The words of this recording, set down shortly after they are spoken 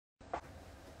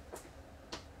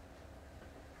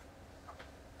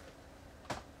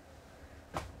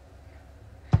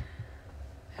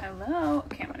Hello.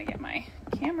 Okay, I'm going to get my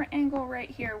camera angle right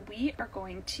here. We are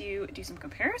going to do some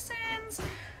comparisons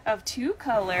of two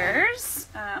colors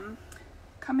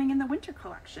coming in the winter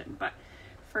collection. But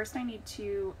first I need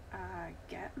to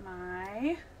get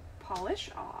my polish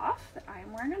off that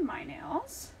I'm wearing on my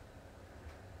nails.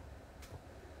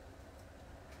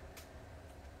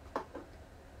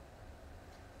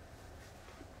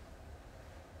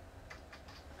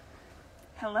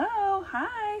 Hello,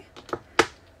 hi.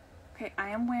 Okay, I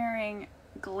am wearing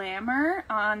Glamour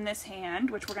on this hand,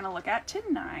 which we're gonna look at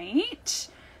tonight.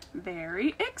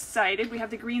 Very excited. We have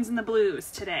the greens and the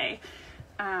blues today,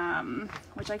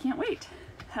 which I can't wait.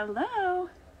 Hello.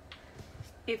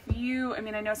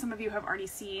 I know some of you have already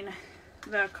seen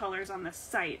the colors on the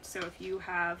site, so if you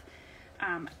have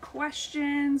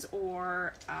questions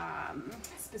or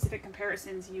specific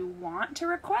comparisons you want to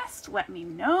request, let me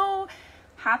know.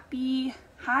 Hi,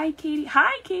 Katie.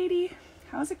 Hi, Katie.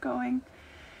 How's it going?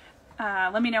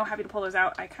 Let me know. Happy to pull those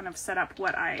out. I kind of set up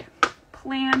what I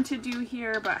plan to do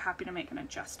here, but happy to make an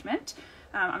adjustment.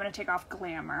 I'm going to take off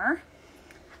Glamour.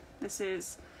 This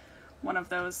is one of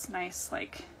those nice,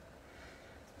 like,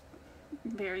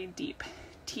 very deep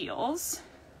teals.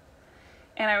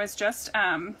 And I was just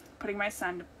putting my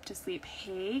son to sleep.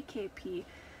 Hey, KP.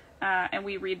 And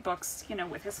we read books,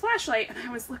 with his flashlight. And I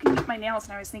was looking at my nails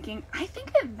and I was thinking, I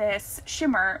think that this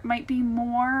shimmer might be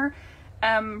more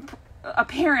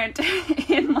apparent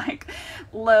in like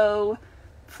low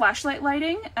flashlight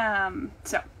lighting.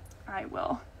 So I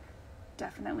will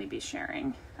definitely be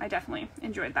sharing. I definitely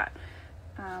enjoyed that.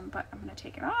 But I'm going to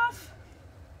take it off.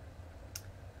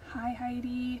 Hi,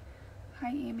 Heidi. Hi,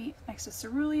 Amy. Next to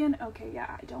cerulean. Okay,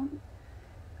 yeah,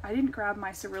 I didn't grab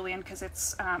my cerulean because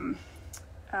it's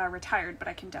retired, but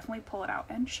I can definitely pull it out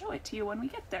and show it to you when we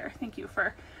get there. Thank you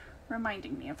for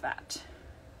reminding me of that.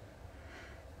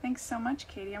 Thanks so much,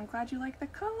 Katie. I'm glad you like the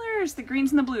colors. The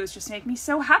greens and the blues just make me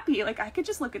so happy. Like, I could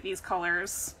just look at these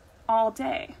colors all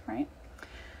day, right?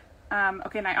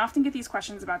 Okay, and I often get these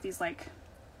questions about these, like,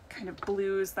 kind of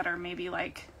blues that are maybe,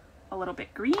 like, a little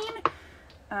bit green.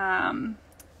 And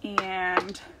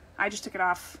I just took it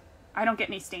off. I don't get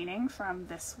any staining from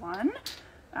this one.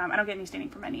 I don't get any staining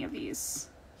from any of these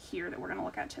here that we're going to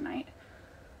look at tonight.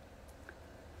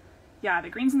 Yeah,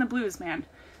 the greens and the blues, man.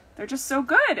 They're just so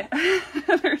good.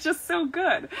 They're just so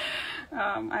good.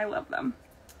 I love them.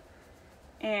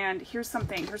 And here's some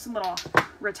little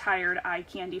retired eye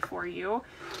candy for you.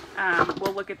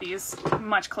 We'll look at these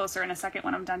much closer in a second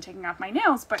when I'm done taking off my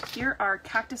nails, but here are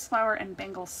Cactus Flower and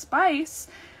Bengal Spice,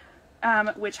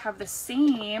 which have the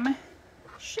same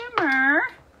shimmer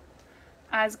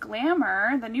as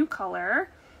Glamour, the new color.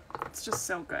 It's just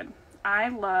so good. I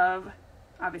love,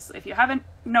 obviously, if you haven't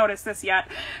noticed this yet,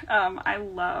 I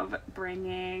love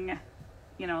bringing,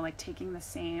 like taking the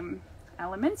same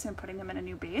elements and putting them in a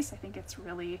new base. I think it's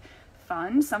really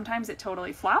fun. Sometimes it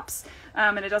totally flops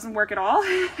and it doesn't work at all,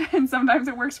 and sometimes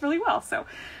it works really well. So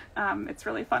it's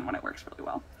really fun when it works really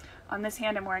well. On this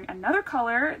hand, I'm wearing another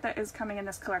color that is coming in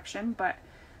this collection, but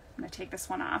I'm going to take this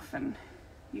one off and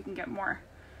you can get more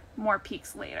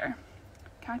peeks later.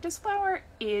 Cactus Flower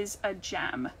is a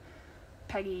gem.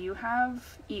 Peggy, you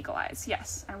have Eagle Eyes.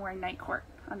 Yes, I'm wearing Night Court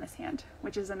on this hand,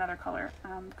 which is another color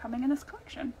coming in this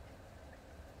collection.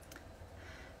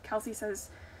 Kelsey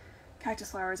says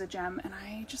Cactus Flower is a gem, and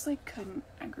I just couldn't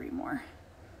agree more.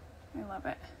 I love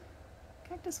it.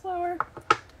 Cactus Flower,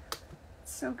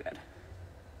 it's so good.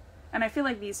 And I feel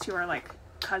like these two are like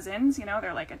cousins,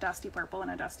 they're like a dusty purple and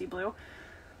a dusty blue.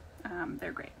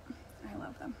 They're great. I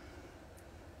love them.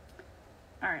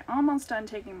 All right, almost done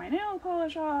taking my nail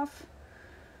polish off.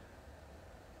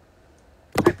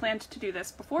 I planned to do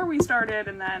this before we started,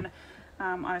 and then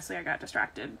honestly I got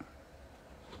distracted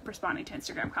responding to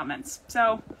Instagram comments.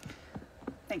 So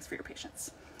thanks for your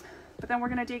patience. But then we're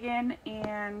gonna dig in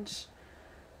and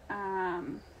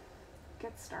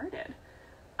get started.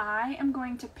 I am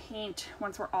going to paint,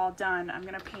 once we're all done, I'm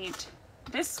gonna paint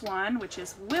this one, which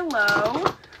is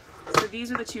Willow. So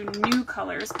these are the two new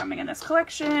colors coming in this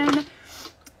collection.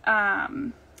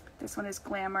 This one is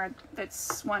Glamour.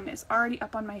 This one is already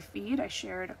up on my feed. I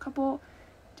shared a couple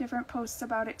different posts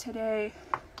about it today.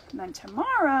 And then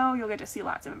tomorrow you'll get to see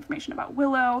lots of information about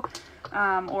Willow.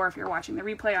 Or if you're watching the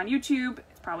replay on YouTube,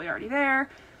 it's probably already there.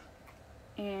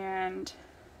 And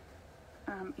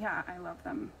yeah, I love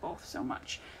them both so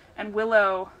much. And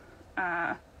Willow,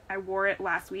 I wore it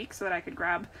last week so that I could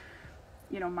grab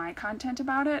my content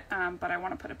about it, but I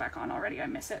want to put it back on already. I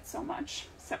miss it so much.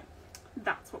 So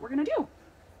that's what we're gonna do.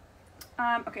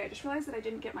 Okay, I just realized that I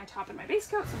didn't get my top and my base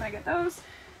coat, so I'm gonna get those,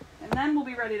 and then we'll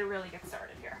be ready to really get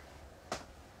started here.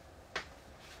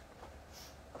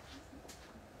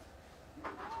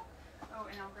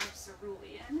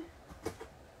 cerulean.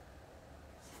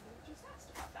 Somebody just asked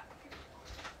about that. Here we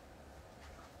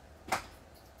go.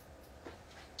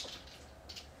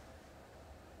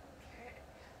 Okay.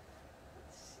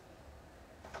 Let's see.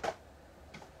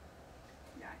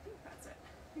 Yeah, I think that's it.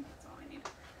 I think that's all I need.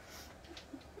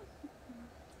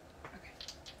 Okay.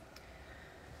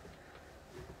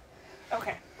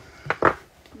 Okay.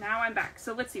 Now I'm back.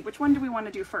 So let's see, which one do we want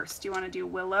to do first? Do you want to do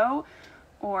Willow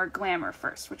or Glamour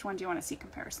first? Which one do you want to see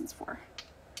comparisons for?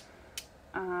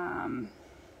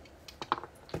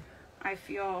 I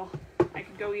feel I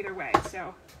could go either way,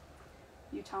 so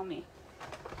you tell me.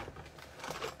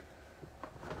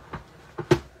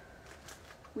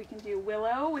 We can do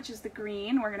Willow, which is the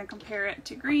green. We're going to compare it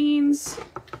to greens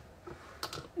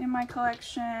in my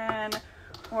collection.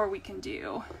 Or we can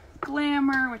do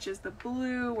Glamour, which is the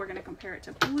blue. We're going to compare it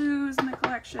to blues in the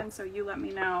collection, so you let me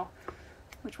know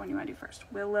which one you want to do first.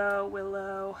 Willow,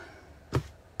 Willow.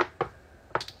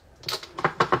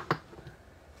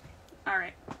 All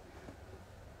right.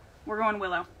 We're going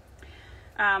Willow.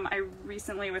 I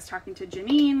recently was talking to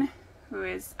Janine, who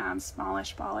is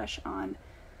Smallish Ballish on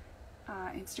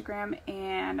Instagram,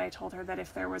 and I told her that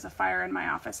if there was a fire in my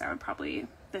office, I would probably,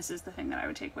 this is the thing that I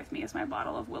would take with me, is my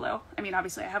bottle of Willow. I mean,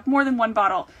 obviously I have more than one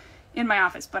bottle in my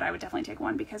office, but I would definitely take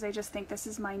one because I just think this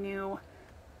is my new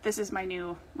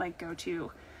like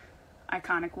go-to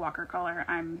iconic Walker color.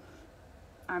 I'm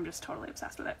just totally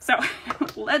obsessed with it. So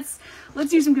let's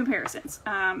do some comparisons.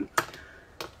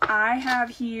 I have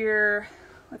here,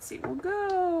 let's see, we'll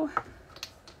go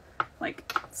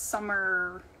like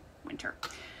summer, winter.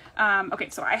 Okay,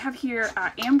 so I have here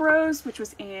Ambrose, which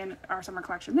was in our summer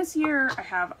collection this year. I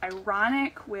have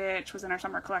Ironic, which was in our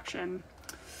summer collection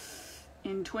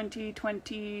in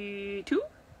 2022,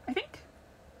 I think.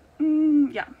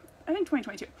 Yeah, I think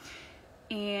 2022.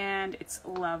 And it's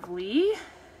lovely.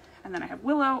 And then I have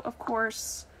Willow, of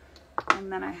course.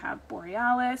 And then I have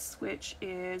Borealis, which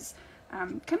is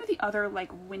kind of the other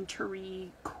like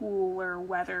wintry, cooler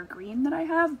weather green that I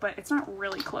have, but it's not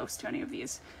really close to any of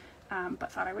these.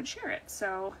 But thought I would share it.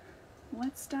 So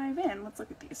let's dive in. Let's look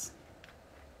at these.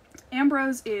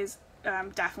 Ambrose is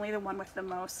definitely the one with the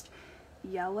most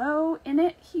yellow in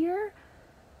it here,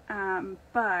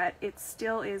 but it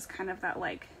still is kind of that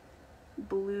like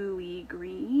bluey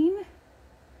green.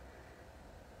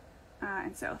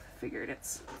 And so figured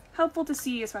it's helpful to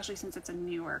see, especially since it's a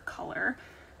newer color.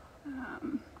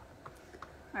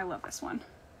 I love this one.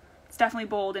 It's definitely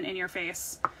bold and in your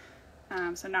face.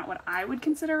 So not what I would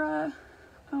consider a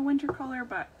winter color,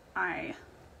 but I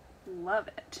love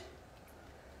it.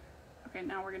 Okay,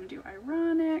 now we're gonna do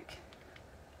Ironic.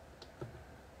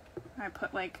 I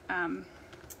put like,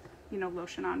 you know,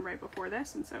 lotion on right before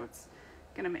this, and so it's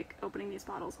gonna make opening these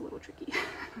bottles a little tricky.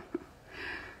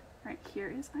 Right, here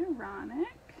is Ironic.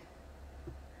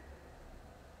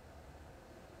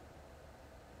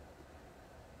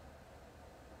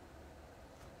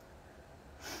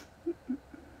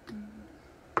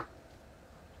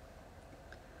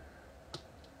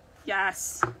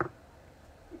 Yes.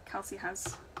 Kelsey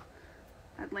has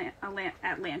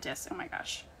Atlantis. Oh my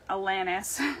gosh.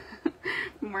 Alanis.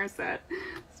 Morissette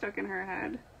stuck in her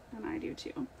head. And I do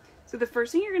too. So the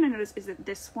first thing you're going to notice is that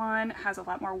this one has a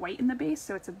lot more white in the base.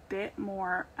 So it's a bit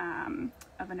more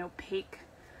of an opaque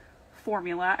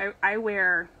formula. I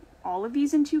wear all of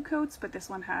these in 2 coats, but this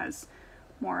one has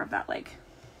more of that like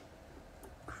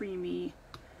creamy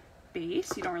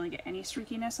base. You don't really get any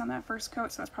streakiness on that first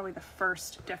coat, so that's probably the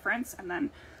first difference. And then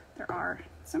there are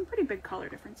some pretty big color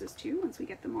differences too once we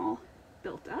get them all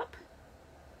built up.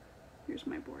 Here's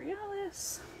my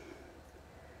Borealis.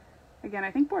 Again,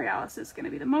 I think Borealis is going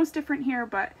to be the most different here,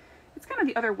 but it's kind of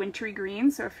the other wintry green.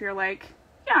 So if you're like,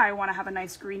 yeah, I want to have a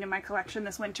nice green in my collection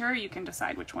this winter, you can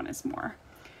decide which one is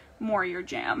more your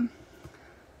jam.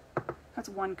 That's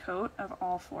 1 coat of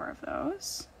all 4 of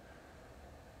those.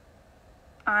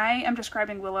 I am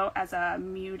describing Willow as a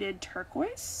muted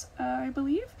turquoise, I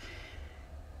believe.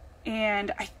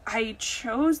 And I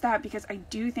chose that because I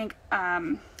do think,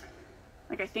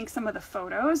 like I think some of the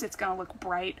photos, it's going to look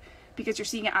bright because you're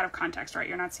seeing it out of context, right?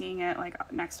 You're not seeing it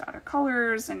like next to other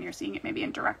colors, and you're seeing it maybe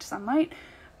in direct sunlight.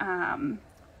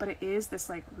 But it is this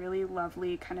like really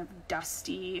lovely kind of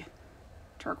dusty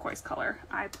turquoise color,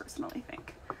 I personally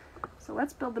think. So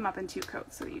let's build them up in 2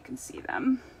 coats so you can see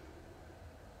them.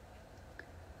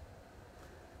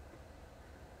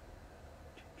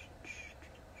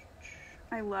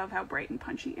 I love how bright and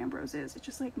punchy Ambrose is. It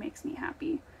just like makes me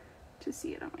happy to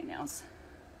see it on my nails.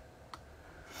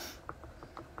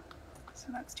 So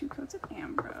that's 2 coats of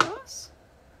Ambrose.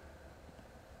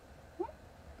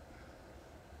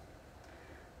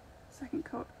 second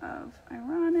coat of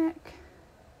Ironic.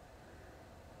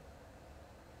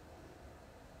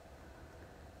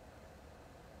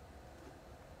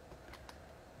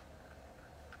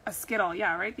 A Skittle,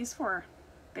 yeah, right? These four,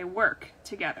 they work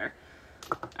together.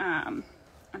 And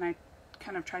I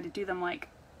kind of tried to do them like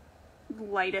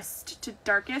lightest to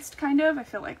darkest, kind of. I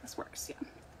feel like this works, yeah.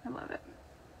 I love it.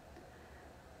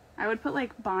 I would put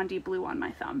like Bondi blue on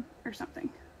my thumb or something.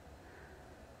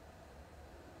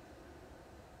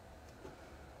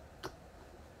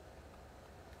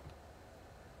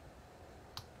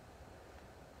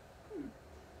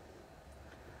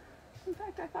 In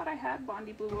fact, I thought I had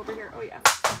Bondi blue over here. Oh yeah,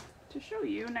 to show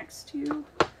you next to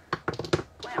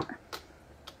Glamour.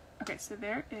 Okay, so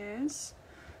there is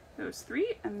those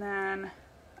three, and then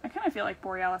I kind of feel like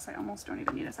Borealis, I almost don't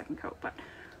even need a second coat, but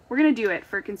we're gonna do it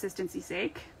for consistency's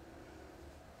sake.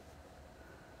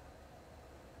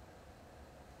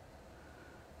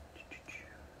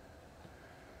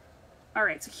 All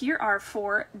right, so here are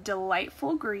 4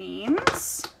 delightful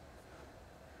greens.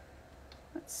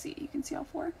 Let's see, you can see all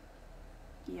 4?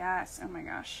 Yes, oh my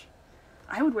gosh.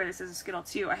 I would wear this as a Skittle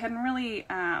too. I hadn't really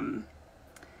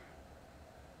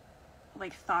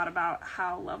like thought about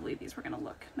how lovely these were gonna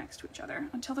look next to each other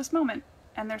until this moment,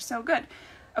 and they're so good.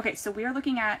 Okay, so we are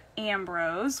looking at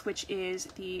Ambrose, which is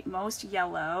the most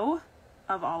yellow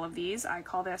of all of these. I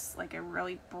call this like a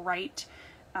really bright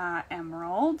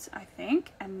emerald, I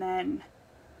think, and then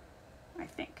I'm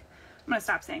gonna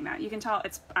stop saying that. You can tell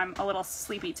I'm a little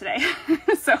sleepy today,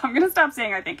 so I'm gonna stop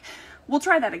saying I think. We'll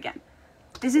try that again.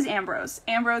 This is Ambrose.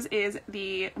 Ambrose is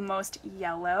the most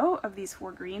yellow of these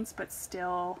 4 greens, but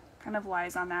still kind of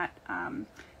lies on that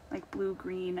like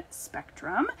blue-green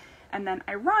spectrum. And then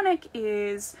Ironic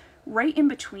is right in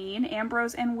between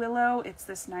Ambrose and Willow. It's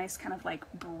this nice kind of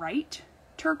like bright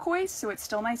turquoise, so it's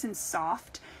still nice and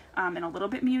soft and a little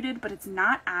bit muted, but it's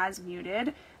not as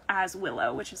muted as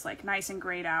Willow, which is like nice and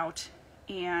grayed out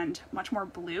and much more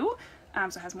blue, so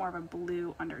it has more of a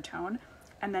blue undertone.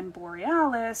 And then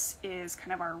Borealis is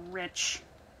kind of our rich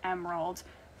emerald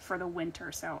for the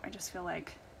winter, so I just feel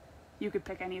like you could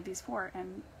pick any of these 4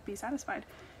 and be satisfied,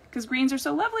 because greens are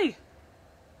so lovely.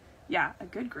 Yeah, a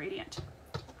good gradient.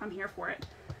 I'm here for it.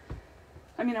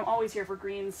 I mean, I'm always here for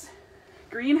greens.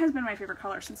 Green has been my favorite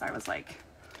color since I was like,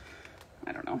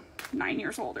 I don't know, 9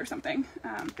 years old or something.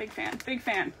 Big fan, big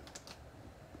fan.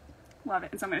 Love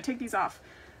it. And so I'm going to take these off.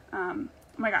 Oh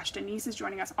my gosh, Denise is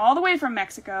joining us all the way from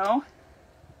Mexico.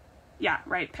 Yeah,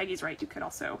 right. Peggy's right. You could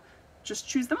also just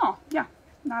choose them all. Yeah,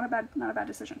 not a bad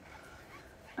decision.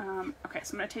 Okay,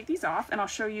 so I'm going to take these off and I'll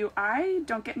show you. I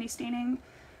don't get any staining.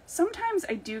 Sometimes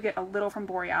I do get a little from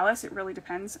Borealis. It really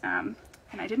depends. And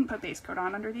I didn't put base coat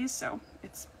on under these, so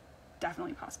it's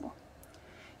definitely possible.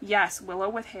 Yes, Willow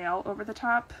with hail over the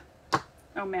top.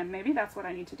 Oh man, maybe that's what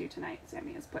I need to do tonight,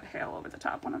 Sammy, is put hail over the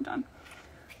top when I'm done.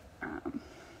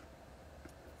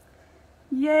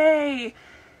 Yay!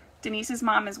 Denise's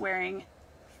mom is wearing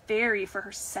Fairy for her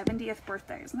 70th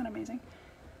birthday. Isn't that amazing?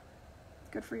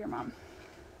 Good for your mom.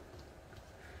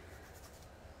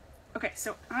 Okay,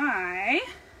 so I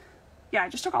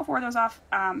just took all 4 of those off.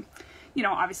 You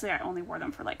know, obviously I only wore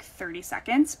them for like 30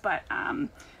 seconds, but I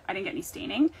didn't get any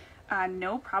staining.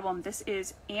 No problem. This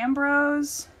is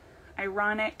Ambrose,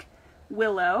 Ironic,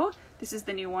 Willow. This is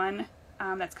the new one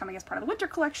that's coming as part of the winter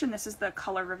collection. This is the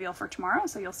color reveal for tomorrow,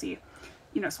 so you'll see,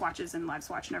 you know, swatches and live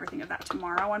swatch and everything of that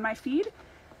tomorrow on my feed.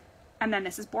 And then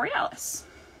this is Borealis.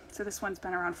 So this one's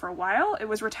been around for a while. It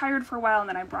was retired for a while, and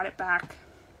then I brought it back,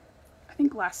 I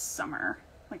think last summer,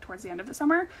 like towards the end of the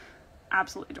summer.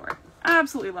 Absolutely adore it.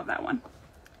 Absolutely love that one.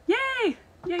 Yay!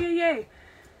 Yay, yay, yay.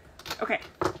 Okay,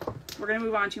 we're gonna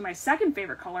move on to my second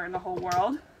favorite color in the whole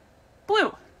world,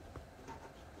 blue.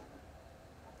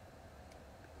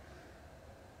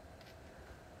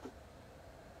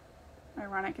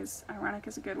 Ironic is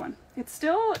a good one. It's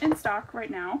still in stock right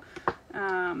now.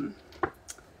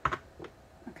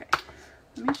 Okay,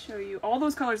 let me show you. All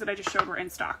those colors that I just showed were in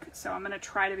stock, so I'm gonna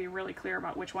try to be really clear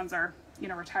about which ones are, you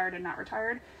know, retired and not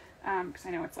retired, because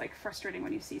I know it's like frustrating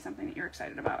when you see something that you're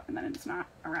excited about and then it's not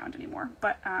around anymore.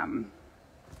 But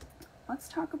let's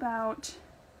talk about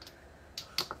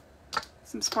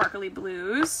some sparkly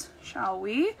blues, shall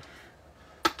we?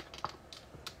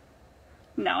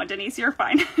 No, Denise, you're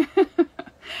fine.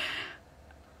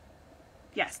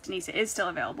 Yes, Denise, it is still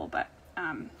available, but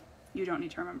you don't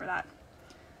need to remember that.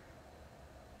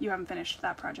 You haven't finished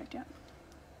that project yet.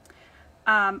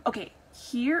 Okay,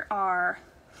 here are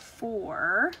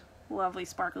 4 lovely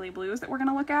sparkly blues that we're going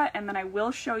to look at, and then I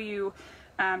will show you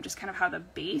just kind of how the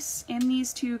base in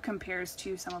these 2 compares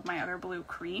to some of my other blue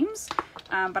creams.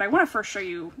 But I want to first show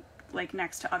you like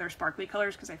next to other sparkly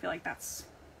colors, because I feel like that's,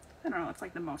 I don't know, it's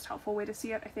like the most helpful way to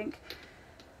see it, I think.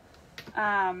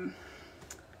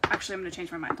 Actually, I'm going to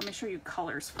change my mind. Let me show you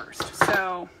colors first.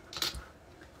 So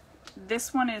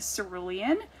this one is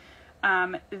cerulean.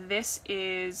 This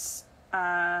is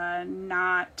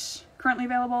not currently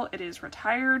available. It is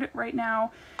retired right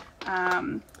now.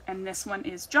 And this one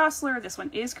is Jostler. This one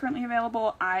is currently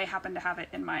available. I happen to have it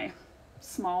in my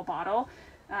small bottle.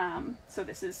 So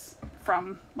this is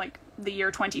from like the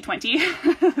year 2020.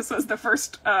 This was the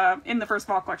first, in the first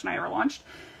fall collection I ever launched.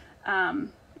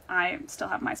 I still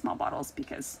have my small bottles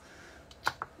because,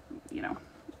 you know,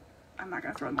 I'm not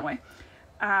going to throw them away.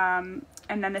 And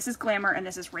then this is Glamour and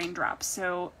this is Raindrop.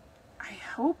 So I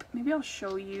hope, maybe I'll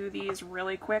show you these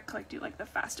really quick, like do like the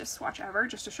fastest swatch ever,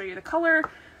 just to show you the color,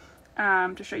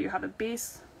 to show you how the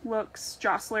base looks.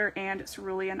 Jostler and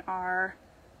Cerulean are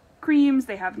creams.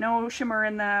 They have no shimmer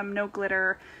in them, no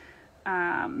glitter,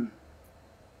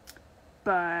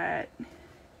 but,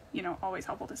 you know, always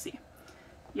helpful to see.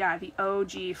 Yeah, the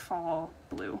OG fall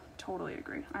blue. Totally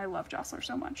agree. I love Jostler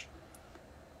so much.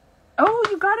 Oh,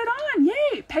 you got it on!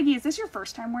 Yay! Peggy, is this your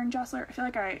first time wearing Jostler? I feel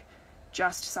like I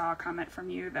just saw a comment from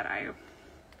you that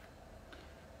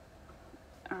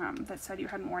that said you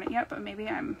hadn't worn it yet, but maybe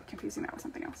I'm confusing that with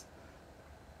something else.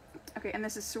 Okay, and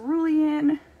this is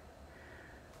Cerulean,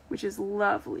 which is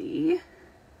lovely,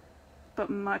 but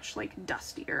much like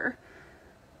dustier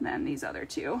than these other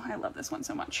two. I love this one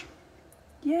so much.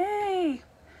 Yay!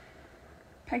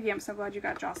 Peggy, I'm so glad you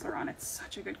got Jostler on. It's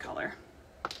such a good color.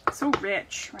 So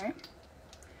rich, right?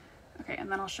 Okay, and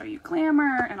then I'll show you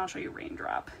Glamour and I'll show you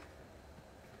Raindrop.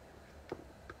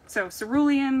 So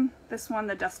Cerulean, this one,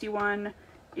 the dusty one,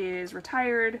 is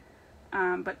retired,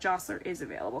 but Jostler is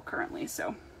available currently.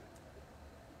 So,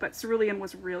 but Cerulean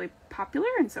was really popular,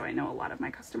 and so I know a lot of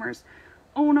my customers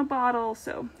own a bottle,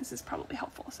 so this is probably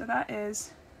helpful. So that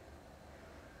is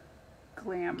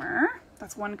Glamour.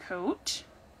 That's one coat.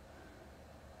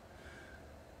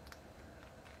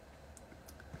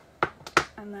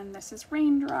 And then this is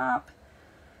Raindrop.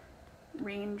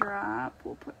 Raindrop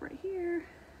we'll put right here.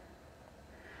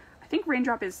 I think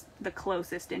Raindrop is the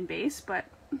closest in base, but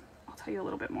I'll tell you a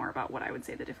little bit more about what I would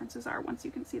say the differences are once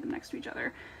you can see them next to each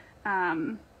other.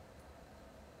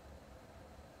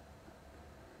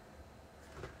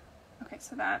 Okay,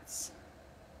 so that's,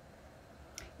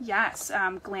 yes,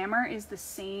 Glamour is the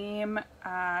same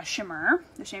shimmer,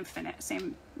 the same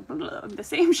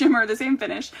shimmer, the same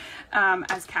finish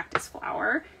as Cactus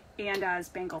Flower and as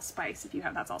Bangle Spice. If you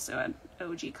have, that's also an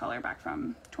OG color back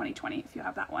from 2020 if you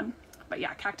have that one. But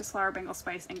yeah, Cactus Flower, Bangle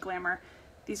Spice, and Glamour,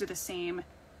 these are the same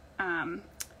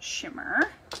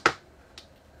shimmer.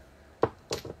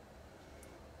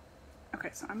 Okay,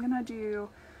 so I'm gonna do,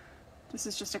 this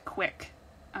is just a quick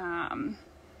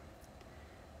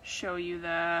show you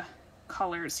the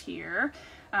colors here.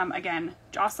 Again,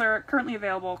 Jostler currently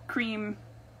available, cream,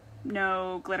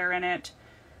 no glitter in it.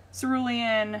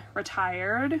 Cerulean,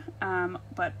 retired,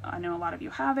 but I know a lot of you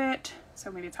have it, so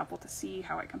maybe it's helpful to see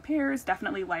how it compares.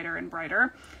 Definitely lighter and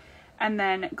brighter. And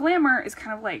then Glamour is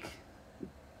kind of like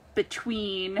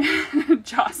between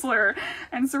Jostler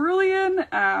and Cerulean.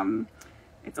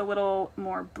 It's a little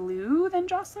more blue than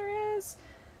Jostler is.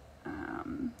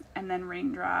 And then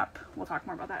Raindrop, we'll talk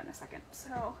more about that in a second.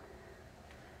 So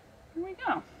here we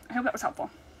go. I hope that was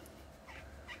helpful.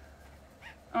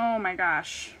 Oh my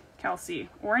gosh, Kelsey.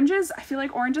 Oranges, I feel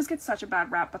like oranges get such a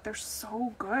bad rap, but they're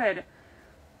so good.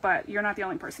 But you're not the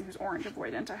only person who's orange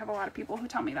avoidant. I have a lot of people who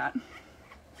tell me that.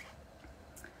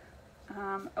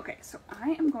 Okay, so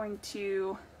I am going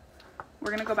to, we're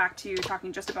going to go back to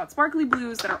talking just about sparkly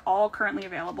blues that are all currently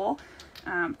available,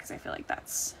 because I feel like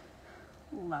that's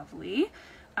lovely.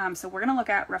 So we're going to look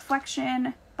at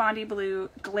Reflection, Bondi Blue,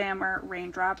 Glamour,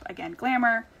 Raindrop. Again,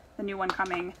 Glamour, the new one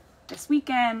coming this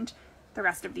weekend. The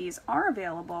rest of these are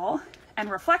available. And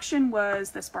Reflection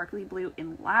was the sparkly blue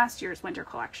in last year's winter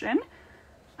collection.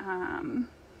 Oh,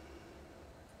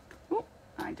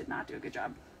 I did not do a good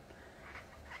job.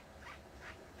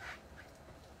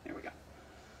 There we go.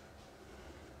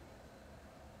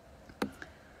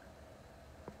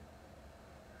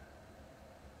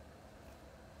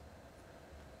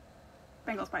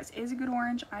 Bangle Spice is a good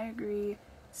orange. I agree.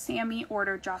 Sammy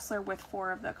ordered Jostler with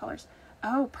 4 of the colors.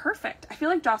 Oh, perfect. I feel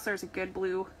like Jostler is a good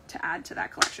blue to add to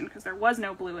that collection because there was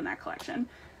no blue in that collection.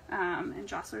 And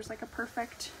Jostler's like a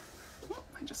perfect... Oh,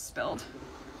 I just spilled.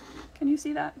 Can you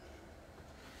see that?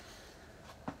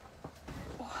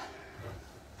 Oh.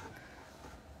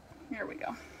 Here we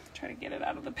go. Try to get it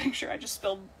out of the picture. I just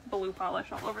spilled blue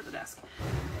polish all over the desk.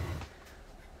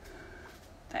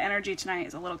 The energy tonight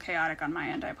is a little chaotic on my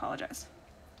end. I apologize.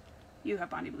 You have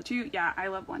Bondi Blue too. Yeah, I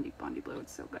love Bondi Blue.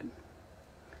 It's so good.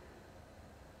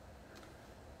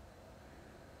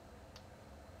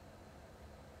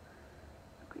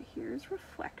 Okay, here's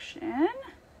Reflection.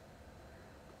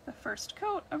 The first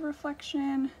coat of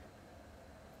Reflection.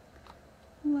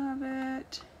 Love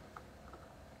it.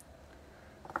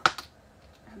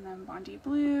 And then Bondi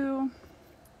Blue.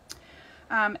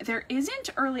 There isn't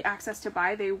early access to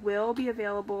buy. They will be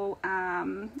available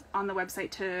on the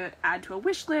website to add to a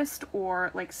wish list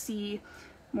or like see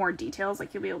more details.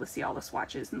 Like you'll be able to see all the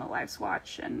swatches and the live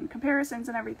swatch and comparisons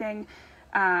and everything.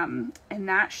 And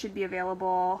that should be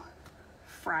available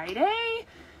Friday.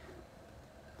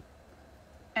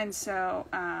 And so,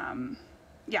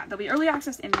 yeah, there'll be early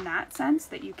access in that sense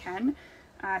that you can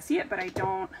see it, but I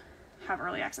don't have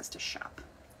early access to shop.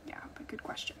 Yeah, but good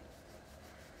question.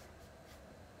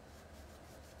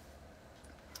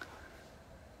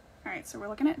 All right, so we're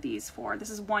looking at these four. This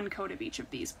is one coat of each of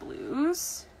these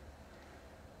blues.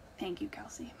 Thank you,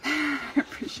 Kelsey. I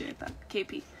appreciate that.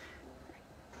 KP.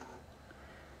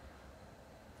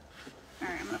 All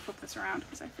right, I'm gonna flip this around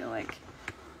because I feel like,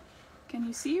 can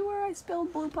you see where I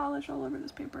spilled blue polish all over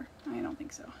this paper? I don't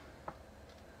think so.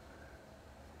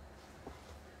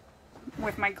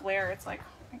 With my glare, it's like,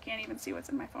 I can't even see what's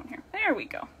in my phone here. There we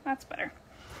go, that's better.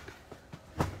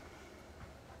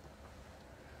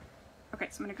 Okay,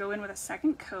 so I'm gonna go in with a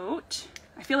second coat.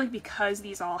 I feel like because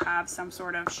these all have some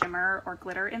sort of shimmer or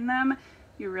glitter in them,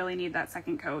 you really need that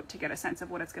second coat to get a sense of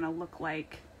what it's gonna look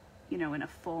like, you know, in a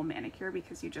full manicure,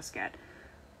 because you just get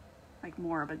like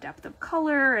more of a depth of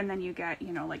color, and then you get,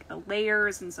 you know, like the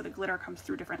layers, and so the glitter comes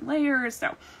through different layers.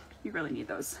 So you really need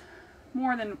those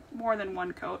more than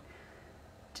one coat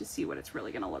to see what it's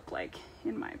really gonna look like,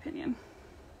 in my opinion.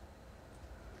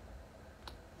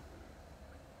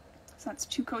 So that's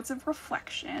 2 coats of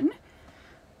Reflection,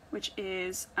 which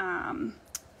is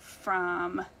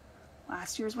from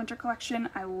last year's winter collection.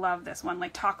 I love this one.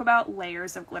 Like, talk about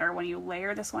layers of glitter. When you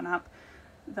layer this one up,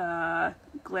 the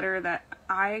glitter that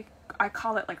I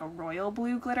call it like a royal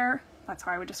blue glitter. That's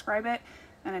how I would describe it.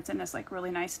 And it's in this like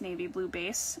really nice navy blue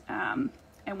base. And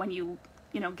when you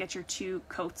know, get your 2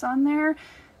 coats on there,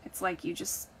 it's like it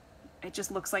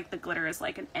just looks like the glitter is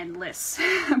like an endless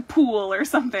pool or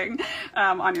something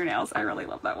on your nails. I really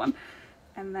love that one.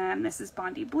 And then this is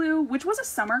Bondi Blue, which was a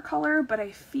summer color, but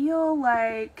I feel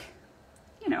like,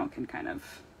 you know, can kind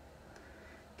of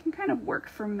work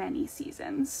for many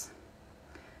seasons.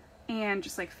 And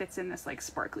just like fits in this like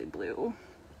sparkly blue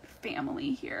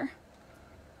family here.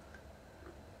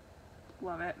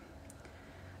 Love it.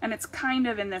 And it's kind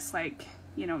of in this like,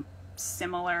 you know,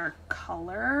 similar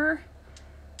color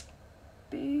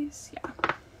base. Yeah.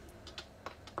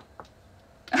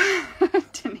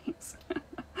 Denise.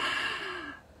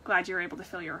 Glad you were able to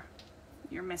fill your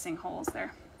missing holes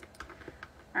there.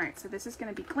 All right, so this is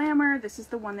going to be Glamour. This is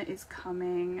the one that is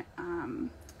coming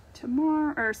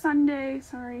tomorrow, or Sunday,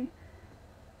 sorry.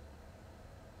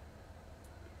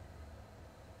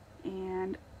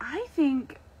 And I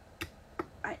think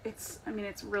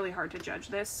it's really hard to judge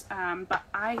this, but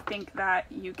I think that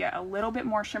you get a little bit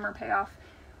more shimmer payoff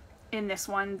in this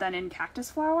one than in Cactus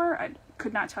Flower. I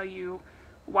could not tell you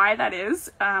why that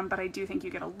is, but I do think you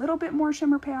get a little bit more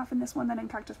shimmer payoff in this one than in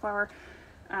Cactus Flower.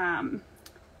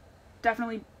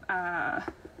 Definitely,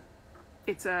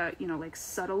 it's a, you know, like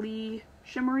subtly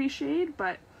shimmery shade,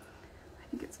 but I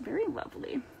think it's very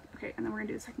lovely. Okay, and then we're gonna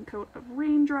do a second coat of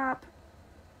Raindrop.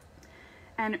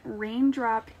 And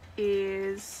Raindrop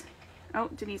is, oh,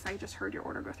 Denise, I just heard your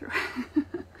order go through.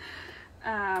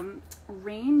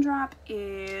 Raindrop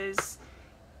is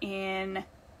in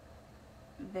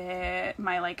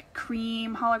my like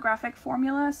cream holographic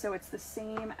formula, so it's the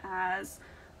same as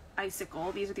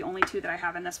Icicle. These are the only 2 that I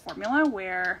have in this formula,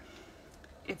 where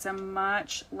it's a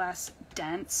much less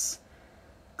dense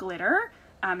glitter,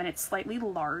 and it's slightly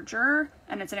larger,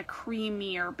 and it's in a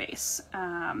creamier base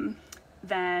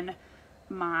than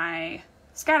my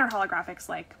scattered holographics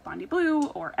like Bondi Blue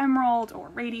or Emerald or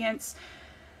Radiance.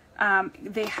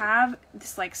 They have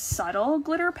this like subtle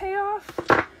glitter payoff,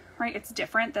 right? It's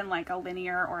different than like a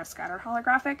linear or a scattered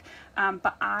holographic,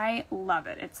 but I love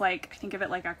it. It's like, I think of it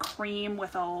like a cream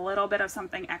with a little bit of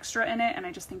something extra in it, and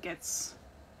I just think it's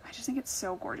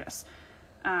so gorgeous.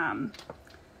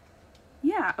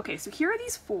 Yeah, okay, so here are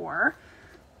these 4.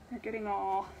 They're getting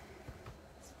all,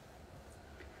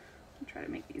 I'll try to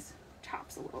make these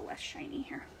tops a little less shiny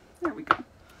here. There we go.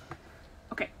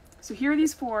 Okay, so here are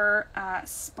these 4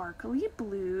 sparkly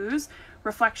blues.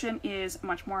 Reflection is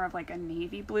much more of like a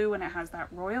navy blue, and it has that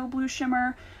royal blue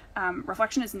shimmer.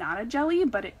 Reflection is not a jelly,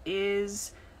 but it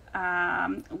is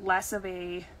less of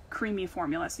a creamy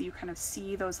formula, so you kind of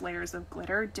see those layers of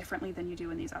glitter differently than you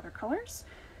do in these other colors.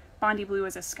 Bondi Blue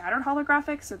is a scattered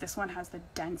holographic, so this one has the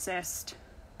densest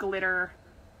glitter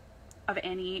of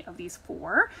any of these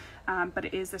four, but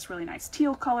it is this really nice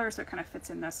teal color, so it kind of fits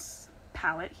in this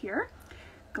palette here.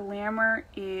 Glamour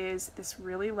is this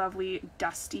really lovely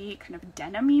dusty kind of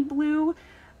denim-y blue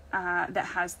that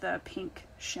has the pink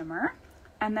shimmer.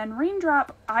 And then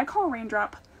Raindrop, I call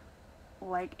Raindrop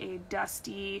like a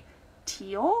dusty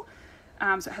teal,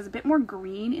 so it has a bit more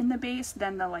green in the base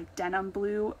than the like denim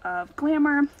blue of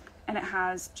Glamour, and it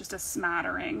has just a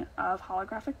smattering of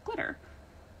holographic glitter.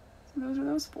 So those are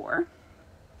those four.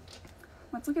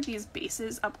 Let's look at these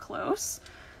bases up close,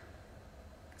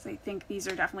 because I think these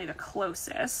are definitely the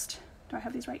closest. Do I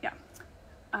have these right? Yeah.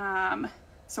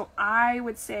 So I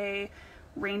would say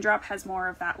Raindrop has more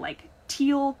of that like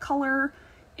teal color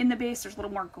in the base. There's a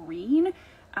little more green.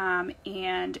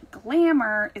 And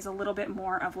Glamour is a little bit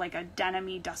more of like a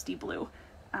denim-y dusty blue.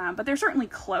 But they're certainly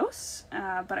close,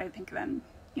 but I think then,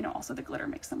 you know, also the glitter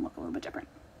makes them look a little bit different.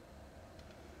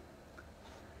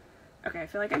 Okay, I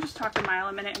feel like I just talked a mile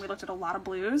a minute and we looked at a lot of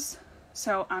blues.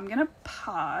 So I'm gonna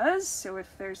pause. So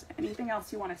if there's anything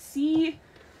else you want to see,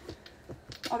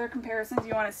 other comparisons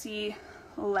you want to see,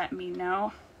 let me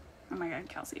know. Oh my God,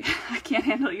 Kelsey, I can't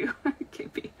handle you,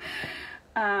 KP.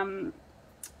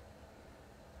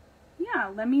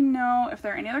 Yeah, let me know if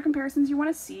there are any other comparisons you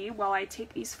want to see while I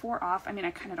take these four off. I mean,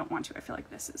 I kind of don't want to. I feel like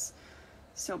this is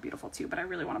so beautiful too, but I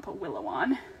really want to put Willow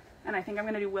on. And I think I'm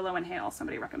going to do Willow and Hail.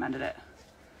 Somebody recommended it.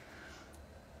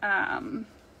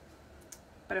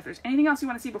 But if there's anything else you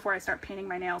want to see before I start painting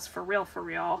my nails for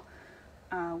real,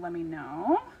 let me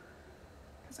know,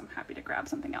 because I'm happy to grab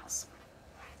something else.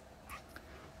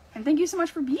 And thank you so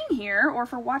much for being here or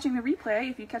for watching the replay.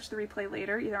 If you catch the replay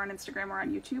later, either on Instagram or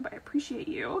on YouTube, I appreciate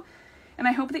you. And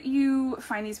I hope that you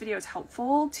find these videos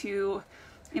helpful to,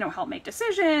 you know, help make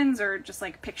decisions or just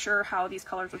like picture how these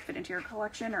colors would fit into your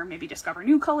collection, or maybe discover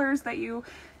new colors that you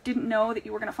didn't know that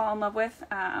you were going to fall in love with.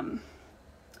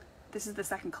 This is the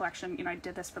second collection. You know, I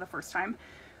did this for the first time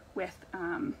with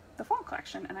the fall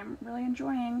collection, and I'm really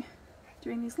enjoying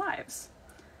doing these lives.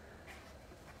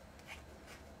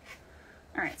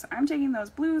 All right, so I'm taking those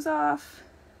blues off.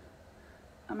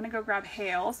 I'm gonna go grab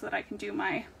Hail so that I can do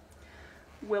my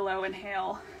Willow and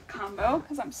Hail combo,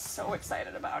 because I'm so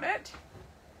excited about it.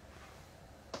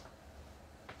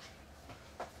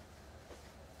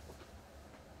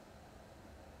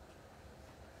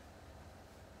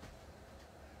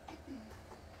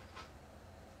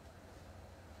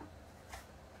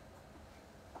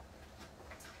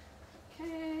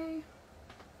 Okay.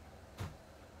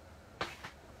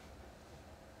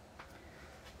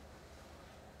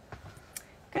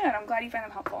 Good, I'm glad you find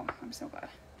them helpful. I'm so glad.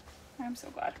 I'm so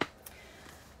glad.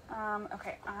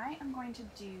 Okay, I am going to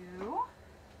do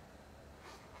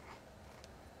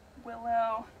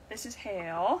Willow. This is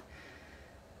Hail.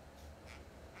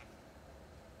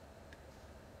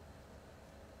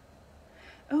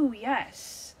 Oh,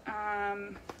 yes.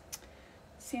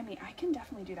 Sammy, I can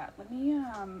definitely do that. Let me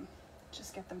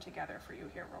just get them together for you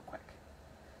here real quick.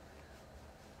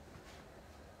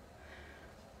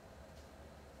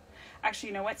 Actually,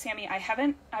 you know what, Sammy?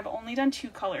 I've only done 2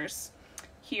 colors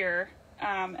here,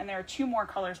 and there are 2 more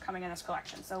colors coming in this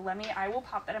collection. So I will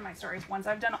pop that in my stories. Once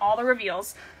I've done all the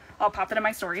reveals, I'll pop that in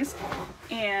my stories.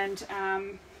 And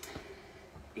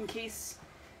in case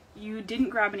you didn't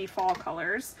grab any fall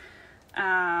colors,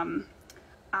 I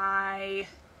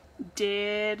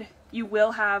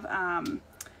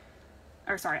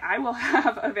will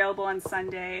have available on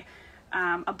Sunday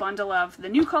a bundle of the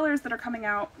new colors that are coming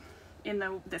out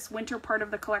in this winter part of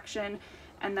the collection,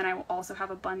 and then I will also have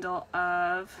a bundle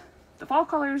of the fall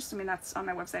colors. I mean, that's on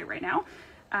my website right now.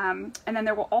 And then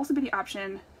there will also be the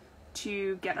option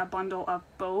to get a bundle of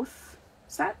both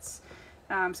sets.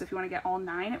 So if you want to get all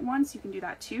 9 at once, you can do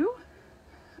that too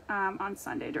on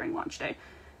Sunday during launch day.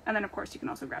 And then of course you can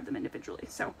also grab them individually.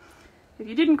 So if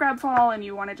you didn't grab fall and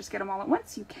you want to just get them all at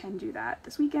once, you can do that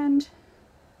this weekend.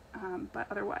 But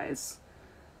otherwise,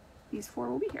 these 4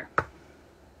 will be here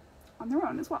on their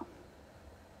own as well.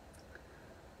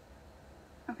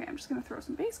 Okay, I'm just going to throw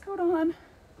some base coat on.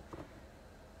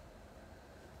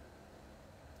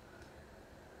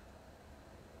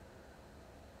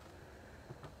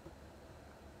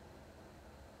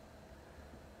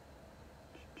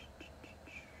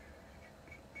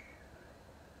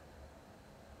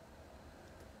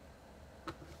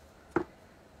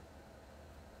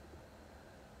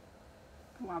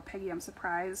 Wow, Peggy, I'm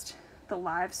surprised. The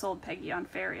live sold Peggy on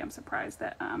Fairy. I'm surprised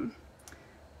that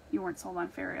you weren't sold on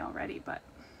Fairy already, but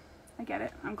I get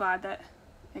it. I'm glad that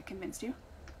it convinced you.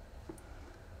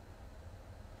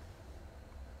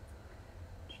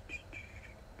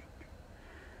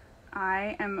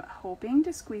 I am hoping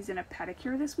to squeeze in a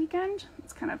pedicure this weekend.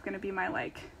 It's kind of going to be my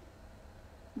like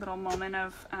little moment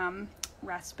of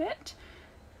respite.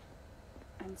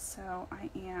 And so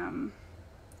I am,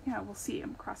 yeah, we'll see.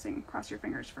 I'm cross your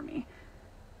fingers for me.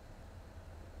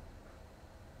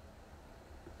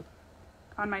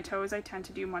 On my toes, I tend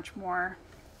to do much more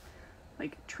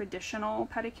like traditional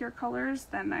pedicure colors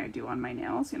than I do on my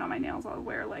nails. You know, my nails I'll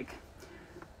wear like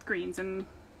greens and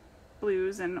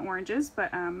blues and oranges,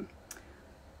 but on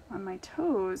my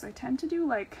toes, I tend to do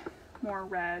like more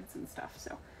reds and stuff.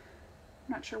 So I'm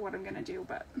not sure what I'm gonna do,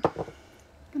 but I'm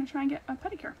gonna try and get a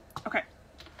pedicure. Okay.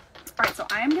 All right, so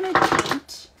I am gonna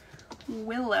paint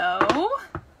Willow.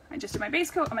 I just did my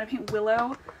base coat. I'm gonna paint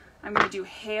Willow. I'm gonna do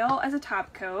Hale as a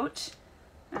top coat.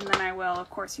 And then I will, of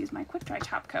course, use my quick dry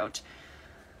top coat.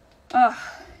 Ugh,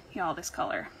 y'all, this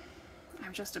color.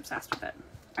 I'm just obsessed with it.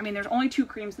 I mean, there's only 2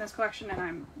 creams in this collection, and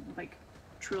I'm, like,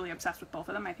 truly obsessed with both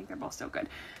of them. I think they're both so good.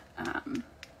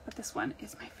 But this one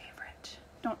is my favorite.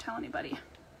 Don't tell anybody.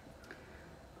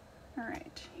 All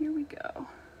right, here we go.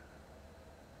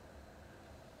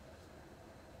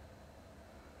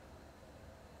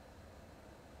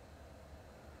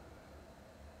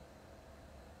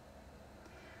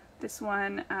 This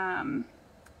one,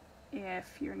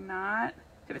 if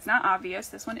it's not obvious,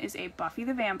 this one is a Buffy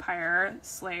the Vampire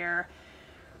Slayer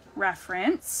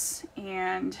reference,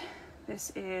 and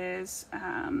this is,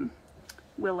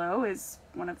 Willow is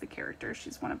one of the characters.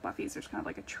 She's one of Buffy's. There's kind of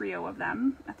like a trio of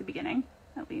them at the beginning,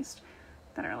 at least,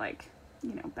 that are like,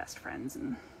 you know, best friends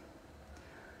and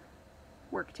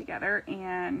work together,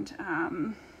 and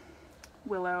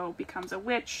Willow becomes a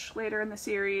witch later in the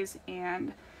series,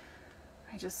 and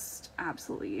I just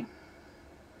absolutely,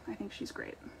 I think she's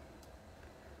great.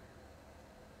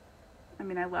 I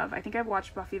mean, I think I've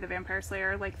watched Buffy the Vampire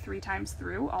Slayer like 3 times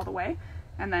through all the way,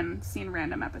 and then seen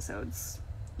random episodes,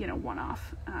 you know,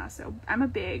 one-off. So I'm a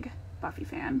big Buffy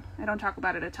fan. I don't talk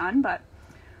about it a ton, but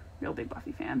real big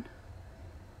Buffy fan.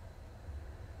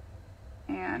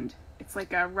 And it's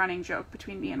like a running joke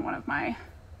between me and one of my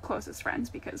closest friends,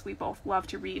 because we both love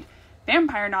to read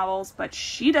vampire novels, but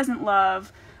she doesn't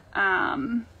love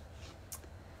Buffy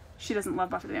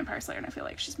the Vampire Slayer, and I feel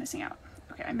like she's missing out.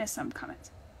 Okay, I missed some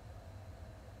comments.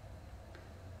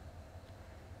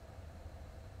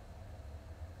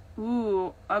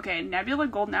 Ooh, okay, Nebula,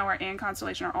 Golden Hour, and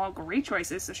Constellation are all great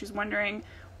choices, so she's wondering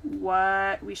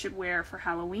what we should wear for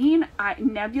Halloween.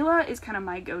 Nebula is kind of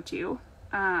my go-to.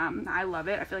 I love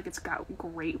it. I feel like it's got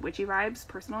great witchy vibes,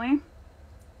 personally.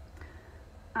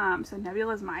 So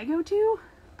Nebula is my go-to,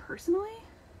 personally.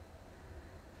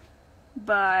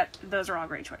 But those are all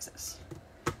great choices.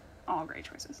 All great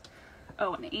choices.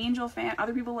 Oh, an Angel fan.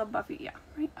 Other people love Buffy. Yeah,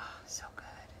 right? Oh, so good.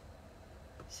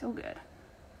 So good.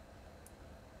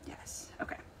 Yes.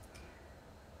 Okay.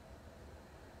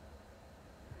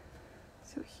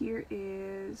 So here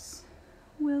is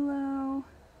Willow.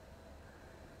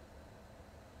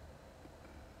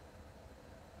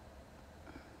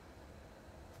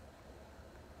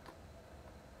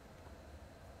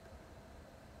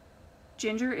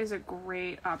 Ginger is a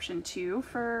great option too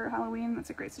for Halloween.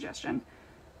 That's a great suggestion.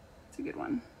 It's a good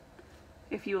one.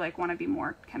 If you like want to be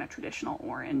more kind of traditional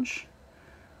orange,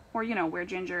 or, you know, wear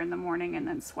ginger in the morning and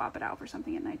then swap it out for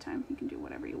something at nighttime. You can do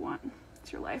whatever you want.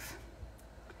 It's your life.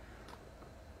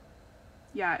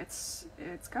 Yeah, it's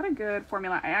got a good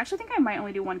formula. I actually think I might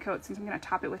only do 1 coat since I'm going to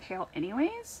top it with Hale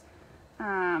anyways.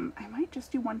 I might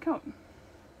just do 1 coat.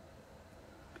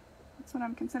 That's what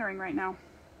I'm considering right now.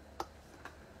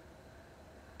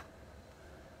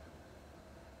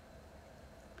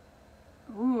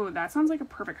 Ooh, that sounds like a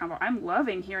perfect combo. I'm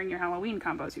loving hearing your Halloween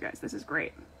combos, you guys. This is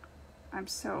great. I'm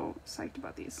so psyched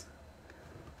about these.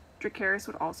 Dracarys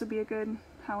would also be a good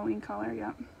Halloween color,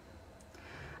 yep.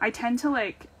 I tend to,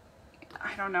 like,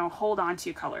 I don't know, hold on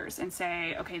to colors and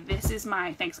say, okay, this is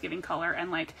my Thanksgiving color, and,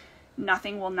 like,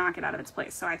 nothing will knock it out of its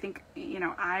place. So I think, you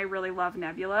know, I really love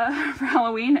Nebula for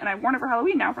Halloween, and I've worn it for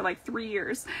Halloween now for, like, 3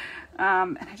 years.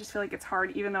 And I just feel like it's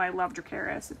hard, even though I love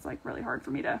Dracarys, it's, like, really hard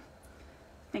for me to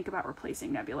think about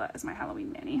replacing Nebula as my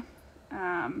Halloween mini.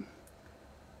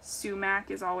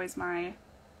 Sumac is always my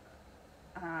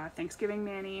Thanksgiving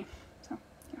mani. So,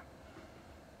 yeah.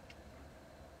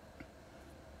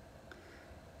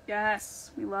 Yes,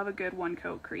 we love a good 1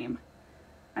 coat cream.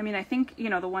 I mean, I think, you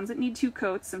know, the ones that need 2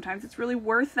 coats, sometimes it's really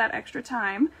worth that extra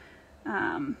time.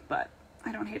 But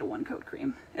I don't hate a 1 coat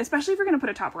cream, especially if you're going to put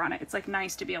a topper on it. It's, like,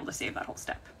 nice to be able to save that whole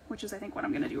step, which is, I think, what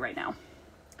I'm going to do right now.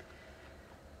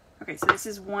 Okay, so this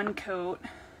is 1 coat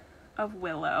of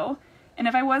Willow. And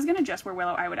if I was going to just wear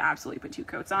Willow, I would absolutely put 2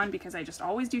 coats on, because I just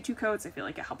always do 2 coats. I feel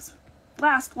like it helps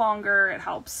last longer. It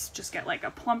helps just get like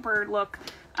a plumper look.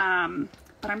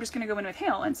 But I'm just going to go in with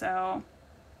Hail, and so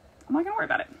I'm not going to worry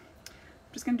about it.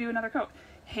 I'm just going to do another coat.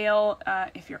 Hail,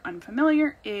 if you're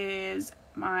unfamiliar, is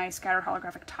my scattered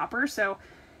holographic topper. So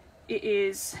it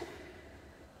is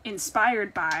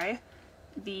inspired by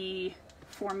the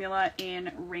formula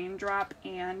in Raindrop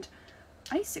and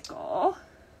Icicle.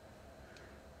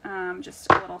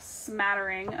 Just a little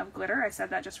smattering of glitter. I said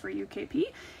that just for you, KP.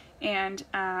 And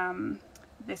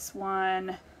this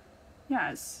one,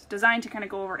 yeah, is designed to kind of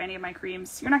go over any of my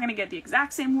creams. You're not going to get the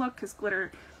exact same look because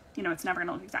glitter, you know, it's never going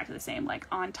to look exactly the same, like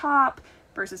on top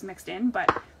versus mixed in, but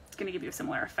it's going to give you a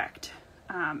similar effect.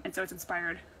 And so it's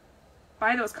inspired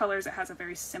by those colors. It has a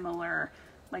very similar,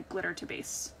 like, glitter to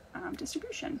base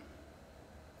distribution.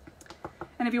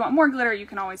 And if you want more glitter, you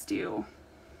can always do,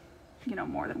 you know,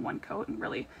 more than one coat and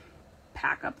really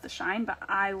pack up the shine, but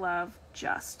I love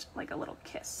just like a little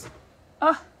kiss.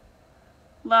 Oh,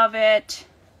 love it.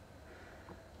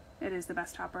 It is the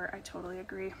best topper. I totally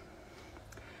agree.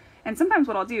 And sometimes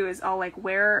what I'll do is I'll like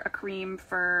wear a cream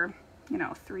for, you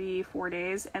know, 3-4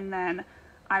 days, and then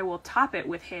I will top it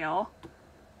with Hail,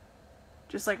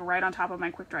 just like right on top of my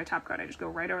quick dry top coat. I just go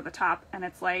right over the top, and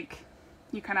it's like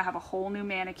you kind of have a whole new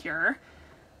manicure,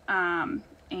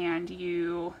 and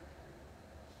you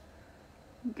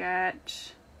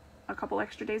get a couple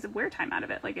extra days of wear time out of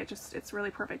it. Like it's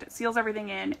really perfect. It seals everything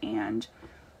in and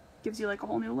gives you like a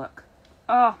whole new look.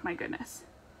 Oh my goodness.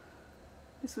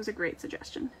 This was a great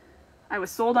suggestion. I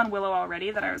was sold on Willow already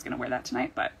that I was going to wear that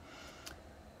tonight, but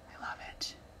I love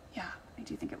it. Yeah, I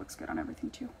do think it looks good on everything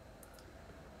too.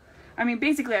 I mean,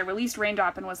 basically I released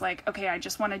Raindrop and was like, okay, I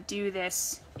just want to do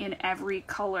this in every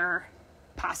color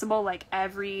possible, like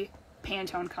every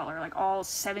Pantone color, like all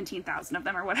 17,000 of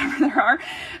them or whatever there are.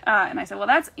 And I said, well,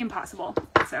 that's impossible.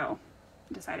 So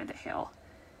I decided that Hail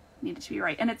needed to be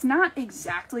right. And it's not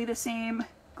exactly the same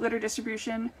glitter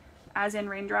distribution as in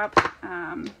Raindrop,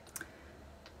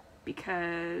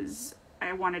 because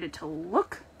I wanted it to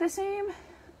look the same,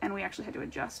 and we actually had to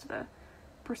adjust the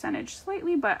percentage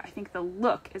slightly, but I think the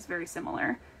look is very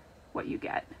similar, what you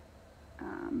get,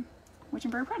 which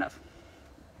I'm very proud of.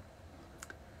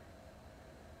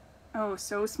 Oh,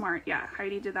 so smart. Yeah,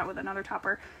 Heidi did that with another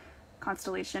topper.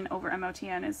 Constellation over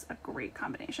MOTN is a great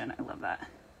combination. I love that.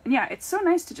 And yeah, it's so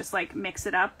nice to just like mix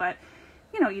it up, but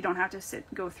you know, you don't have to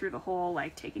go through the whole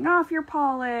like taking off your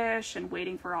polish and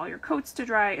waiting for all your coats to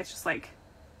dry. It's just like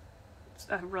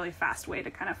a really fast way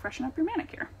to kind of freshen up your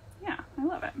manicure. Yeah, I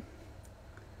love it.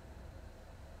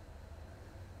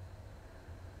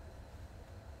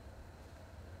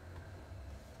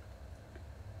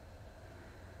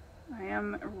 I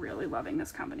am really loving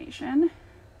this combination.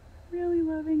 Really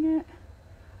loving it.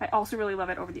 I also really love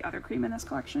it over the other cream in this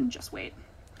collection. Just wait.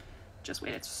 Just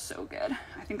wait. It's so good.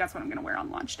 I think that's what I'm going to wear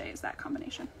on launch day, is that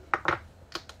combination.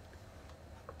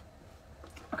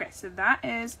 Okay, so that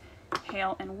is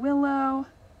Hail and Willow.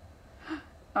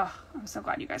 Oh, I'm so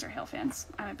glad you guys are Hail fans.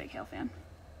 I'm a big Hail fan.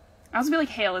 I also feel like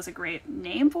Hail is a great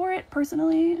name for it,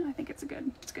 personally. I think it's a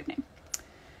good name.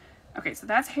 Okay, so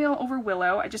that's Hail over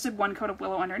Willow. I just did one coat of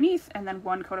Willow underneath and then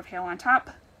one coat of Hail on top.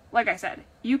 Like I said,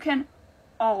 you can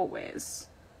always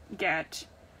get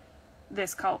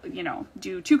this color, you know,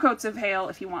 do 2 coats of Hail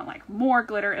if you want like more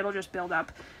glitter. It'll just build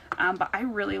up. But I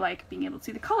really like being able to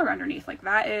see the color underneath. Like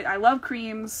that is, I love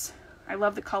creams. I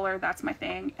love the color. That's my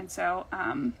thing. And so,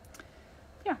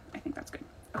 yeah, I think that's good.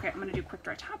 Okay, I'm going to do quick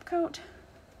dry top coat.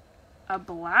 A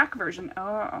black version.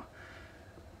 Oh,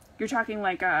 you're talking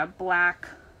like a black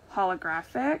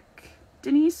holographic,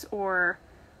 Denise, or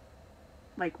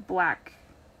like black,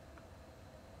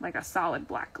 like a solid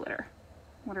black glitter?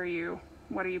 What are you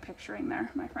picturing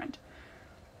there, my friend?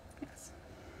 Yes.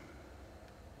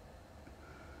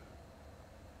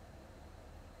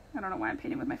 I don't know why I'm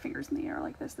painting with my fingers in the air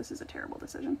like this. This is a terrible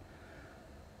decision.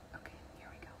 Okay, here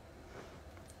we go.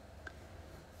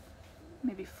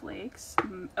 Maybe flakes.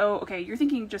 Oh, okay, you're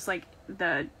thinking just like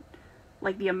the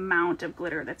amount of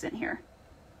glitter that's in here.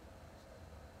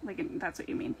 Like, that's what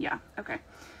you mean. Yeah. Okay.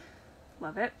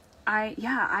 Love it. I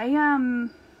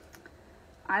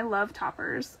love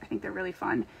toppers. I think they're really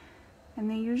fun. And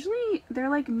they're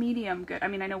like medium good. I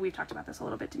mean, I know we've talked about this a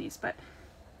little bit, Denise, but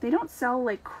they don't sell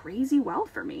like crazy well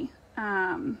for me.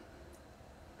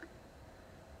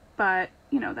 But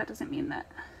you know, that doesn't mean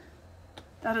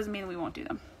we won't do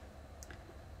them.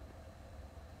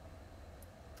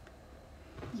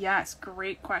 Yes.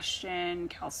 Great question,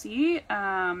 Kelsey.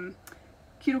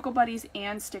 Cuticle Buddies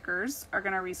and stickers are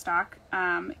going to restock.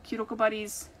 Cuticle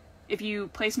Buddies, if you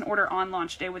place an order on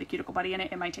launch day with a Cuticle Buddy in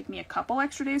it, it might take me a couple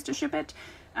extra days to ship it,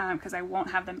 because I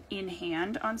won't have them in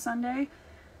hand on Sunday.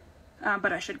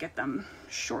 but I should get them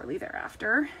shortly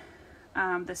thereafter.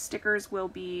 The stickers will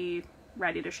be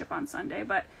ready to ship on Sunday,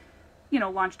 but you know,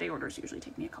 launch day orders usually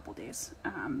take me a couple days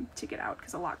to get out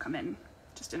because a lot come in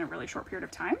just in a really short period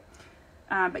of time.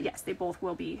 But yes, they both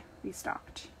will be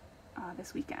restocked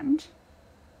this weekend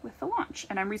with the launch.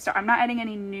 And I'm not adding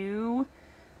any new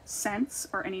scents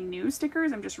or any new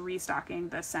stickers. I'm just restocking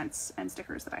the scents and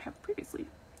stickers that I have previously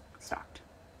stocked.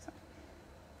 So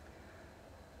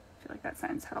I feel like that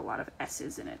sentence had a lot of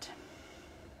S's in it.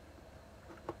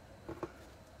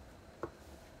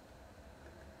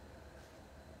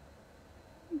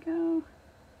 Go.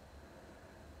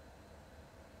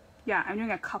 Yeah, I'm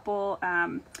doing a couple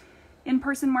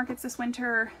in-person markets this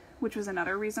winter, which was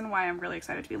another reason why I'm really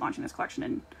excited to be launching this collection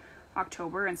in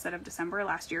October instead of December.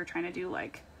 Last year, trying to do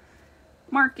like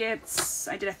markets.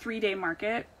 I did a 3-day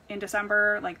market in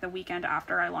December, like the weekend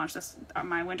after I launched this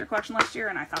my winter collection last year,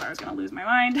 and I thought I was going to lose my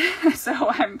mind. So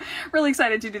I'm really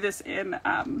excited to do this in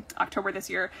October this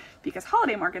year because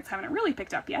holiday markets haven't really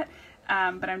picked up yet.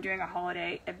 But I'm doing a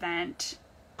holiday event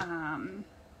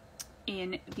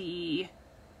in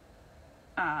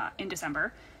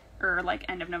December, or like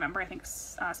end of November, I think,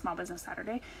 Small Business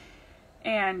Saturday.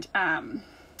 And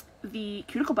the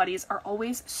Cuticle Buddies are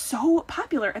always so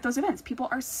popular at those events. People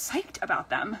are psyched about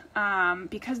them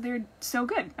because they're so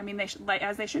good. I mean,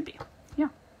 as they should be. Yeah.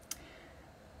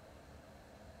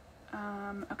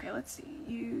 Okay, let's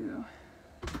see.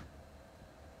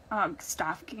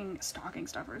 Stocking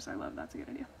stuffers. I love that's a good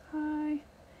idea. Hi.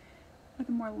 Look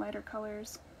at more lighter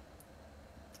colors.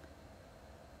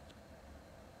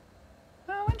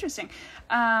 Oh, interesting.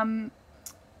 Limestone,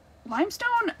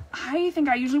 I think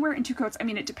I usually wear it in 2 coats. I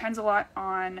mean, it depends a lot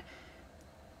on,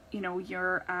 you know,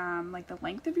 your, like the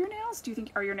length of your nails.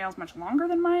 Are your nails much longer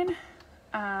than mine?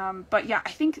 But yeah,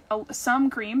 I think some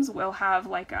creams will have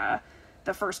like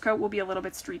the first coat will be a little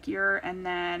bit streakier, and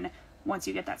then once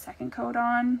you get that second coat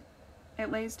on,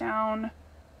 it lays down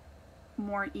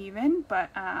more even. But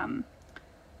I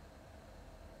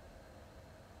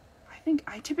think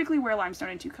I typically wear limestone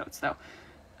in 2 coats though.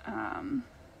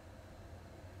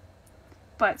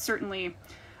 But certainly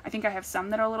I think I have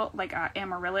some that are a little, like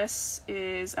Amaryllis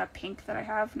is a pink that I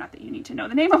have. Not that you need to know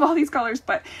the name of all these colors,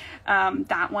 but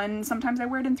that one, sometimes I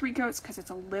wear it in 3 coats because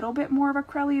it's a little bit more of a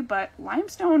crelly, but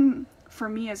limestone for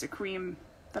me is a cream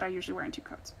that I usually wear in 2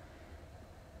 coats.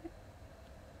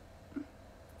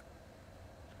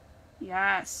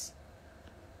 Yes.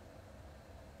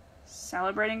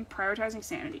 Celebrating, prioritizing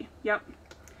sanity. Yep.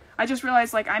 I just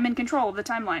realized, like, I'm in control of the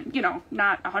timeline. You know,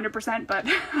 not 100%, but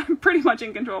I'm pretty much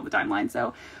in control of the timeline.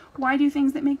 So why do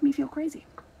things that make me feel crazy?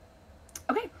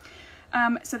 Okay.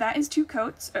 So that is 2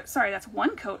 coats. Sorry, that's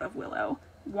 1 coat of Willow,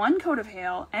 1 coat of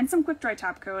Hail, and some quick dry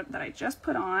top coat that I just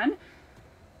put on.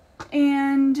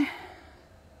 And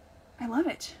I love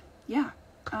it. Yeah.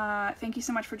 Thank you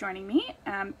so much for joining me.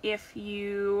 If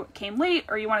you came late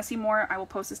or you want to see more, I will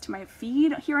post this to my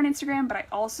feed here on Instagram, but I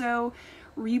also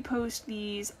repost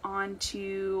these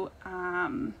onto,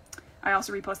 I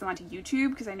also repost them onto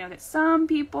YouTube because I know that some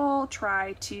people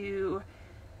try to,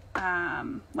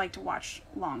 like to watch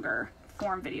longer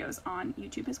form videos on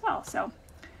YouTube as well. So,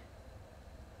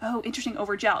 oh, interesting,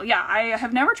 over gel. Yeah, I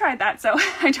have never tried that, so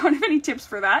I don't have any tips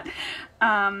for that.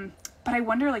 But I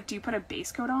wonder, like, do you put a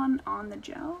base coat on the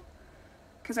gel?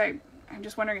 Because I'm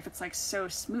just wondering if it's, like, so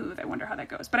smooth. I wonder how that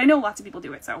goes. But I know lots of people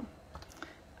do it, so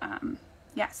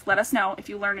yes, let us know if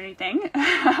you learn anything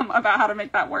about how to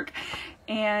make that work.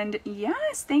 And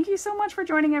yes, thank you so much for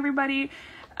joining, everybody.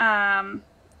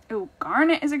 Oh,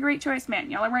 garnet is a great choice.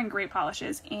 Man, y'all are wearing great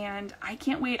polishes, and I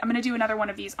can't wait. I'm going to do another one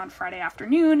of these on Friday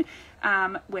afternoon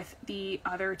with the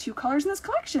other 2 colors in this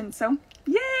collection. So,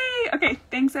 yay! Okay,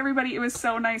 thanks, everybody. It was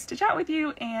so nice to chat with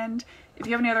you, and if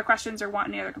you have any other questions or want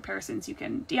any other comparisons, you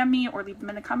can DM me or leave them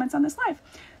in the comments on this live.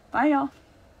 Bye, y'all.